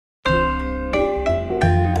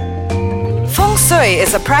Shui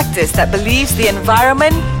is a practice that believes the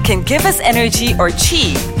environment can give us energy or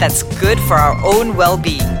qi that's good for our own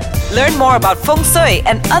well-being. Learn more about Feng Shui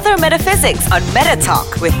and other metaphysics on Meta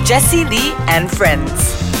Talk with Jessie Lee and friends.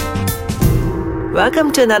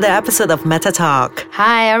 Welcome to another episode of Meta Talk.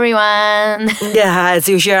 Hi, everyone. Yeah, as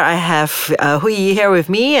usual, I have Hui Yi here with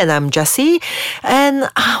me, and I'm Jessie. And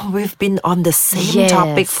we've been on the same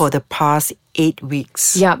topic for the past 8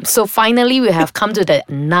 weeks. Yeah, so finally we have come to the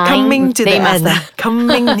Coming to the end.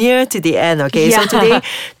 Coming near to the end, okay? Yeah. So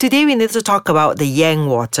today we need to talk about the Yang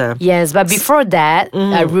water. Yes, but before that,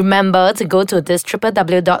 remember to go to this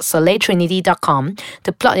www.soleiltrinity.com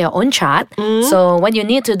to plot your own chart. So what you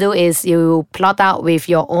need to do is you plot out with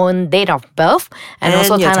your own date of birth and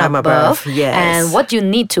also your time of birth. Yes. And what you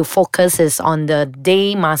need to focus is on the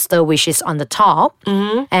day master, which is on the top,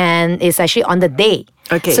 and it's actually on the day.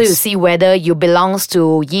 Okay. So you see whether you belongs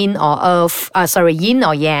to yin or yin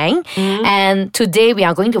or yang. And today we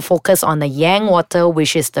are going to focus on the yang water,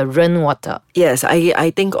 which is the Ren water. Yes,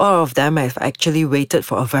 I think all of them have actually waited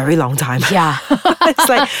for a very long time. Yeah. It's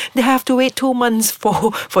like they have to wait 2 months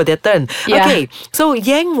for their turn. Yeah. Okay, so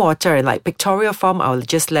Yang water, like pictorial form, I'll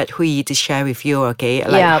just let Hui Yi to share with you, okay?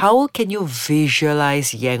 Like how can you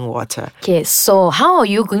visualize Yang water? Okay, so how are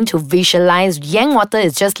you going to visualize yang water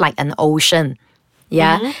is just like an ocean.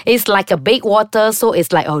 Yeah, it's like a big water, so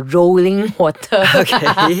it's like a rolling water.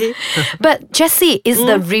 Okay. But Jessie, is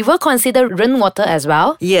the river considered Ren water as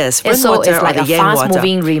well? Yes, And Ren so water it's like or a the Yang water.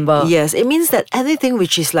 fast-moving river. Yes, it means that anything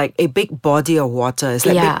which is like a big body of water, it's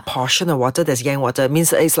like a big portion of water that's Yang water. It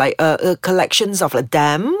means it's like collections of a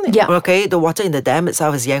dam. Yeah. Okay, the water in the dam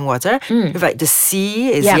itself is Yang water. In fact, the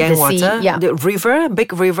sea is Yang the water. sea, yeah. The river,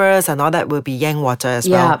 big rivers and all that will be Yang water as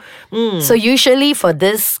Yeah. well. So usually for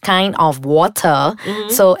this kind of water,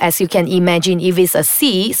 so as you can imagine, if it's a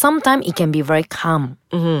sea, sometimes it can be very calm.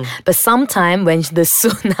 But sometimes when the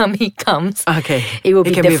tsunami comes, it will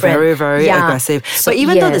be can different. be very, very aggressive. So, but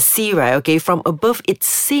even though the sea, right, okay, from above it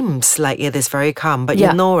seems like it is very calm. But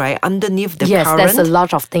you know, right, underneath the current, there's a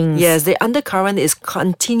lot of things. Yes, the undercurrent is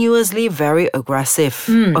continuously very aggressive.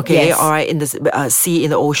 All right, in the sea,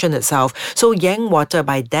 in the ocean itself. So Yang water,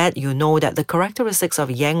 by that you know that the characteristics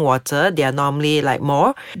of Yang water, they are normally like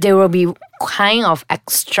more. There will be kind of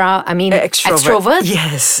extrovert.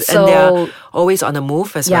 Yes, So, and they are always on the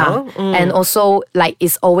move as well. And also like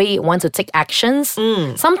it's always want to take actions.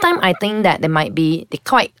 Sometimes I think that they might be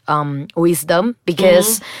quite wisdom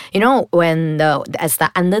because you know when as the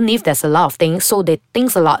underneath there's a lot of things, so they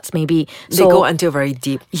think a lot maybe. They go until very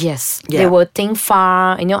deep. Yes, they will think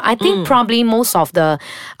far. You know, I think probably most of the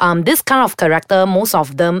this kind of character, most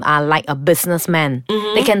of them are like a businessman.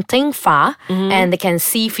 They can think far and they can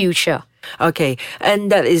see future. Okay,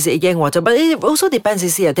 and that is Yang water. But it also depends, you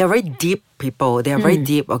see, they're very deep people. They are very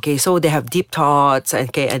deep, okay? So they have deep thoughts,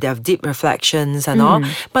 okay, and they have deep reflections and all.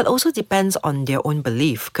 But also depends on their own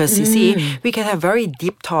belief. Because you see, we can have very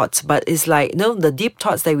deep thoughts, but it's like, the deep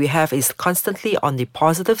thoughts that we have is constantly on the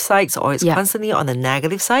positive sides or it's constantly on the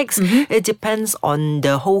negative sides. It depends on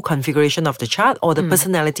the whole configuration of the chart or the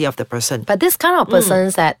personality of the person. But this kind of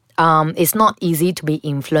persons that it's not easy to be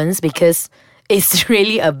influenced because it's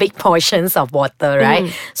really a big portions of water,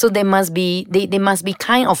 right? So they must be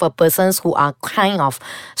kind of a persons who are kind of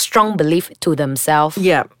strong belief to themselves.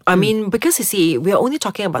 Yeah, I mean, because you see, we are only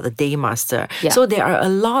talking about the day master. So there are a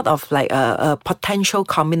lot of like potential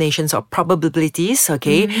combinations of probabilities,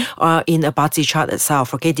 okay, in a Bazi chart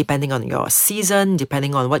itself, okay, depending on your season,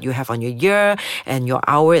 depending on what you have on your year and your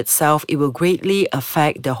hour itself, it will greatly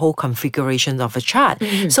affect the whole configuration of a chart.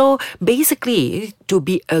 So basically, to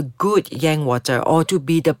be a good Yang water or to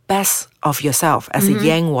be the best of yourself as a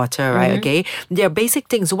Yang water, right? Okay, there are basic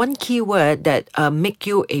things. One key word that make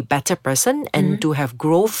you a better person and to have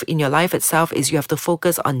growth in your life itself is you have to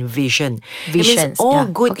focus on vision. Visions, it means all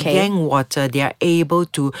good Yang water, they are able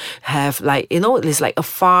to have like, it's like a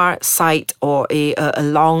far sight or a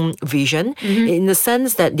long vision in the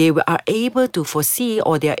sense that they are able to foresee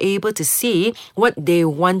or they are able to see what they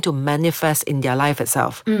want to manifest in their life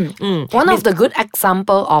itself. One of the good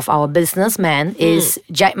example of our businessman is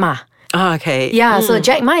Jack Ma. Okay. Yeah, so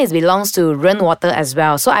Jack Ma belongs to Ren water as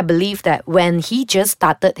well. So I believe that when he just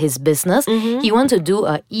started his business, he wants to do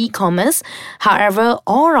a e-commerce. However,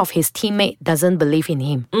 all of his teammates doesn't believe in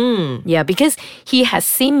him. Yeah, because he has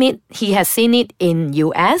seen it in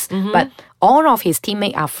US, but all of his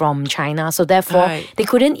teammates are from China, so therefore they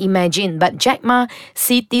couldn't imagine. But Jack Ma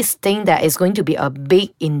see this thing that is going to be a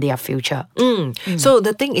big in their future. So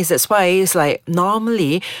the thing is, that's why it's like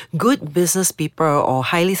normally good business people or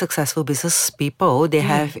highly successful business people, they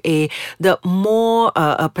have the more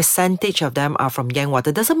a percentage of them are from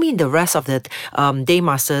Yangwater. Doesn't mean the rest of the day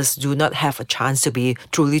masters do not have a chance to be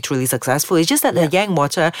truly successful. It's just that the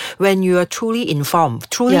Yangwater, when you are truly informed,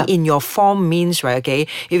 in your form means, right, okay,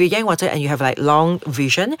 if you're Yangwater and you have like long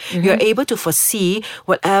vision, you're able to foresee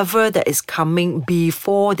whatever that is coming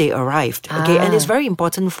before they arrived. Okay, and it's very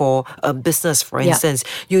important for a business, for instance.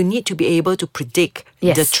 You need to be able to predict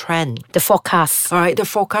the trend. The forecast. All right, the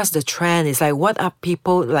forecast, the trend is like what are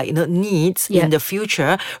people like needs in the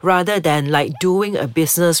future, rather than like doing a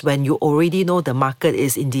business when you already know the market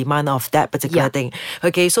is in demand of that particular thing.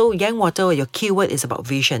 Okay, so Yangwater, your keyword is about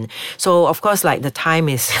vision. So of course, like the time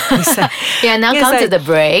is now come to the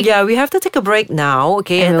break. Yeah, we have to take a break now.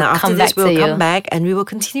 Okay, and we'll after this we'll come you. back and we will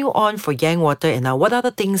continue on for Yangwater. And now, what are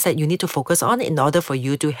the things that you need to focus on in order for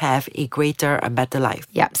you to have a greater and better life?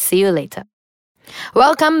 Yep, see you later.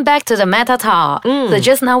 Welcome back to the Meta Talk. So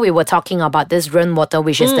just now we were talking about this rainwater,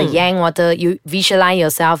 which is the Yangwater. You visualize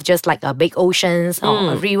yourself just like a big oceans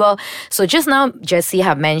or a river. So just now Jessie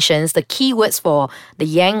have mentioned the keywords for the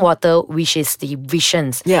Yangwater, which is the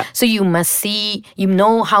visions. Yeah. So you must see, you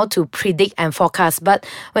know how to predict and forecast. But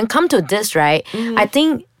when come to this, right, I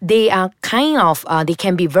think they are kind of, they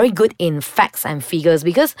can be very good in facts and figures,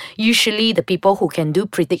 because usually the people who can do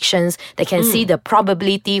predictions, they can see the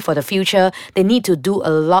probability for the future. They need to do a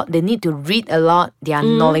lot. They need to read a lot. They are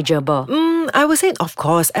knowledgeable. I would say, of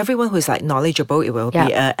course, everyone who is like knowledgeable, it will be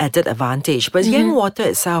an added advantage. But Yangwater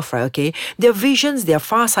itself, right, okay, their visions, their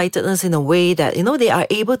farsightedness in a way that, you know, they are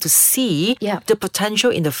able to see the potential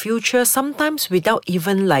in the future, sometimes without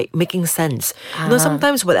even like making sense. You know,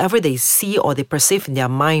 sometimes whatever they see or they perceive in their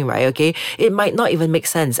mind, right, okay, it might not even make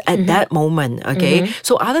sense at that moment, okay.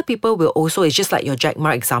 So other people will also, it's just like your Jack Ma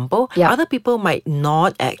example, other people might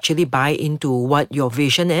not actually buy into what your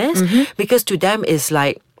vision is, because to them it's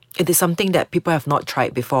like, it is something that people have not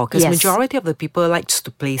tried before, because majority of the people likes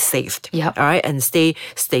to play safe, all right, and stay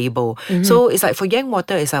stable. So it's like for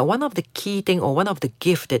Yangwater, it's like one of the key thing or one of the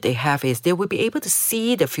gift that they have is they will be able to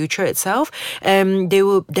see the future itself, and they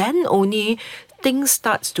will then only things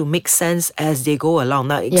starts to make sense as they go along.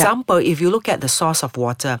 Now, example, if you look at the source of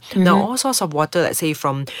water, now all source of water, let's say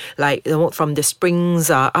from like from the springs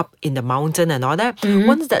up in the mountain and all that,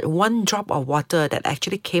 once that one drop of water that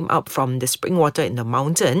actually came up from the spring water in the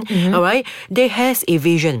mountain, all right, there has a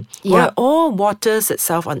vision. Where all waters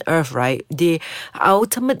itself on earth, right, the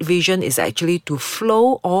ultimate vision is actually to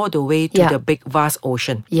flow all the way to the big vast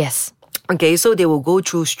ocean. Yes. Okay, so they will go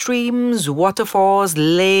through streams, waterfalls,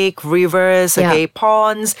 lake, rivers, okay,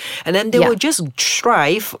 ponds, and then they will just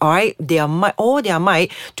strive, all right, all their might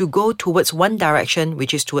to go towards one direction,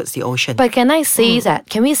 which is towards the ocean. But can I say that?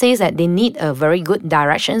 Can we say that they need a very good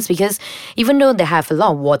directions, because even though they have a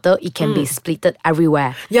lot of water, it can be splitted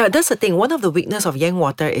everywhere. Yeah, that's the thing. One of the weakness of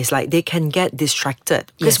Yangwater is like they can get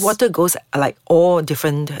distracted because water goes like all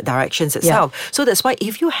different directions itself. So that's why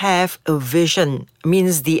if you have a vision,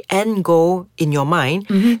 means the end goal in your mind,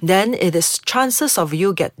 then it is chances of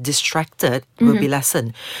you get distracted will be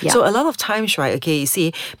lessened. So a lot of times, right, okay, you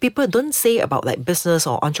see, people don't say about like business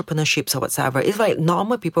or entrepreneurships or whatsoever. It's like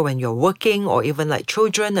normal people when you're working or even like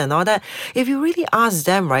children and all that. If you really ask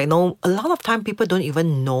them, right, no, a lot of time people don't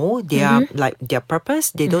even know their like their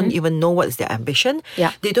purpose. They don't even know what is their ambition.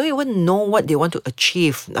 They don't even know what they want to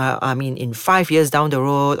achieve. I mean, in 5 years down the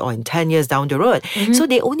road or in 10 years down the road. So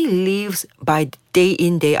they only live by day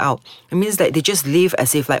in, day out. It means that they just live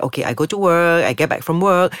as if like, okay, I go to work, I get back from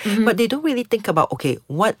work, but they don't really think about, okay,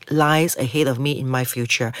 what lies ahead of me in my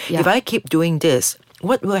future? If I keep doing this,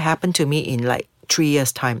 what will happen to me in like 3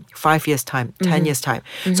 years time, 5 years time, 10 years time?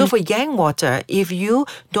 So for Yangwater, if you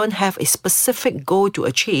don't have a specific goal to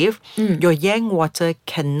achieve, your Yangwater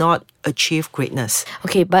cannot achieve greatness.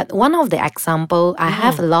 Okay, but one of the example, I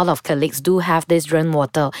have a lot of colleagues do have this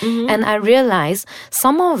rainwater, and I realize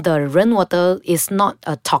some of the rainwater is not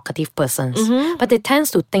a talkative persons, but they tend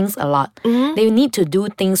to think a lot. They need to do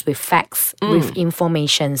things with facts, with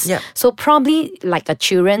informations. So probably like a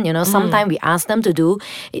children, you know, sometimes we ask them to do,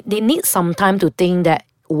 they need some time to think that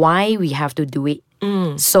why we have to do it.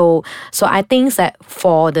 So I think that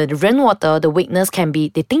for the rainwater, the weakness can be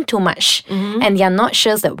they think too much and they are not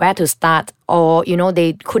sure that where to start or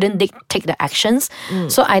they couldn't take the actions.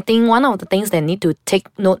 So I think one of the things they need to take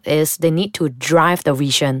note is they need to drive the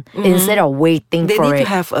vision instead of waiting they for need it. to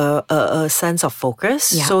have a sense of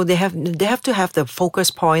focus. Yeah. So they have to have the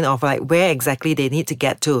focus point of like where exactly they need to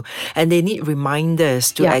get to, and they need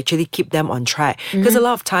reminders to actually keep them on track. Because a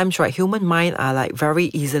lot of times, right, human mind are like very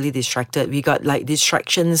easily distracted. We got like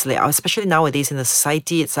distractions, like, especially nowadays in the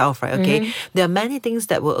society itself, right? Okay, there are many things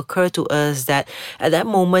that will occur to us that at that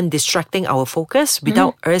moment distracting our focus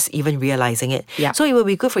without us even realizing it. Yeah. So it will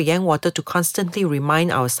be good for Yang Water to constantly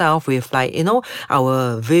remind ourselves with like,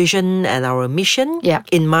 our vision and our mission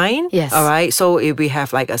in mind. Yes. All right. So if we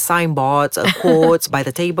have like a signboard, a quotes by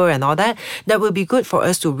the table and all that, that will be good for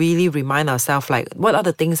us to really remind ourselves like what are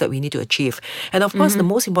the things that we need to achieve. And of course, the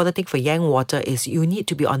most important thing for Yang Water is you need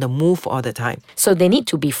to be on the move all the time. So they need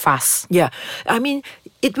to be fast. Yeah. I mean,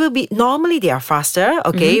 it will be, normally they are faster,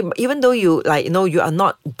 okay? Even though you you are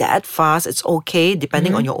not that fast, it's okay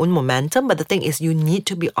depending on your own momentum. But the thing is, you need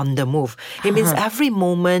to be on the move. It means every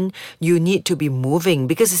moment you need to be moving,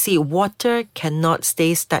 because you see, water cannot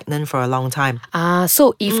stay stagnant for a long time.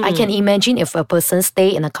 So if I can imagine if a person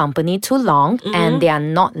stay in a company too long and they are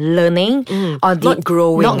not learning or Not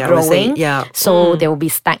growing, I would say. Yeah. So they will be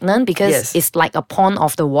stagnant because Yes. it's like a pond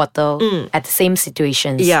of the water at the same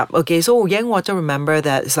situations. Yeah, okay. So Yang Water, remember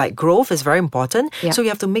that it's like growth is very important. Yeah. So you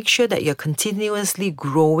have to make sure that you're continuously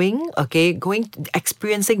growing, okay,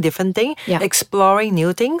 experiencing different things, exploring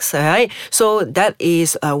new things, all right? So that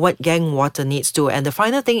is what Yang Water needs to. And the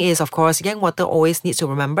final thing is, of course, Yang Water always needs to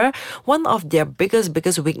remember one of their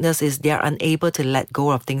biggest weakness is they are unable to let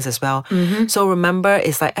go of things as well. So remember,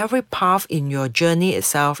 it's like every path in your journey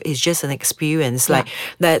itself is just an experience. Like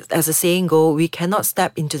that, as the saying go, we cannot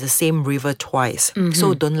step into the same river twice.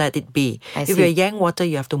 So don't let it be. I If see. you're Yang Water,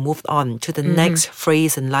 you have to move on to the next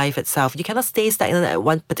phase in life itself. You cannot stay stagnant at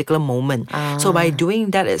one particular moment. So by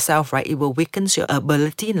doing that itself, right, it will weaken your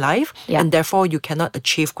ability in life, and therefore you cannot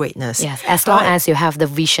achieve greatness. Yes, as long as you have the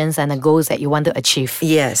visions and the goals that you want to achieve.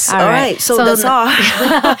 Yes. All right. So that's all.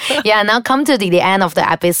 Yeah, now come to the end of the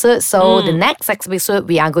episode. So the next episode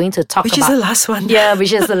we are going to talk Which about... is the last one. Yeah,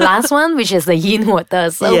 which is the last one, which is the yin water.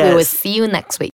 So we will Yes. see you next week.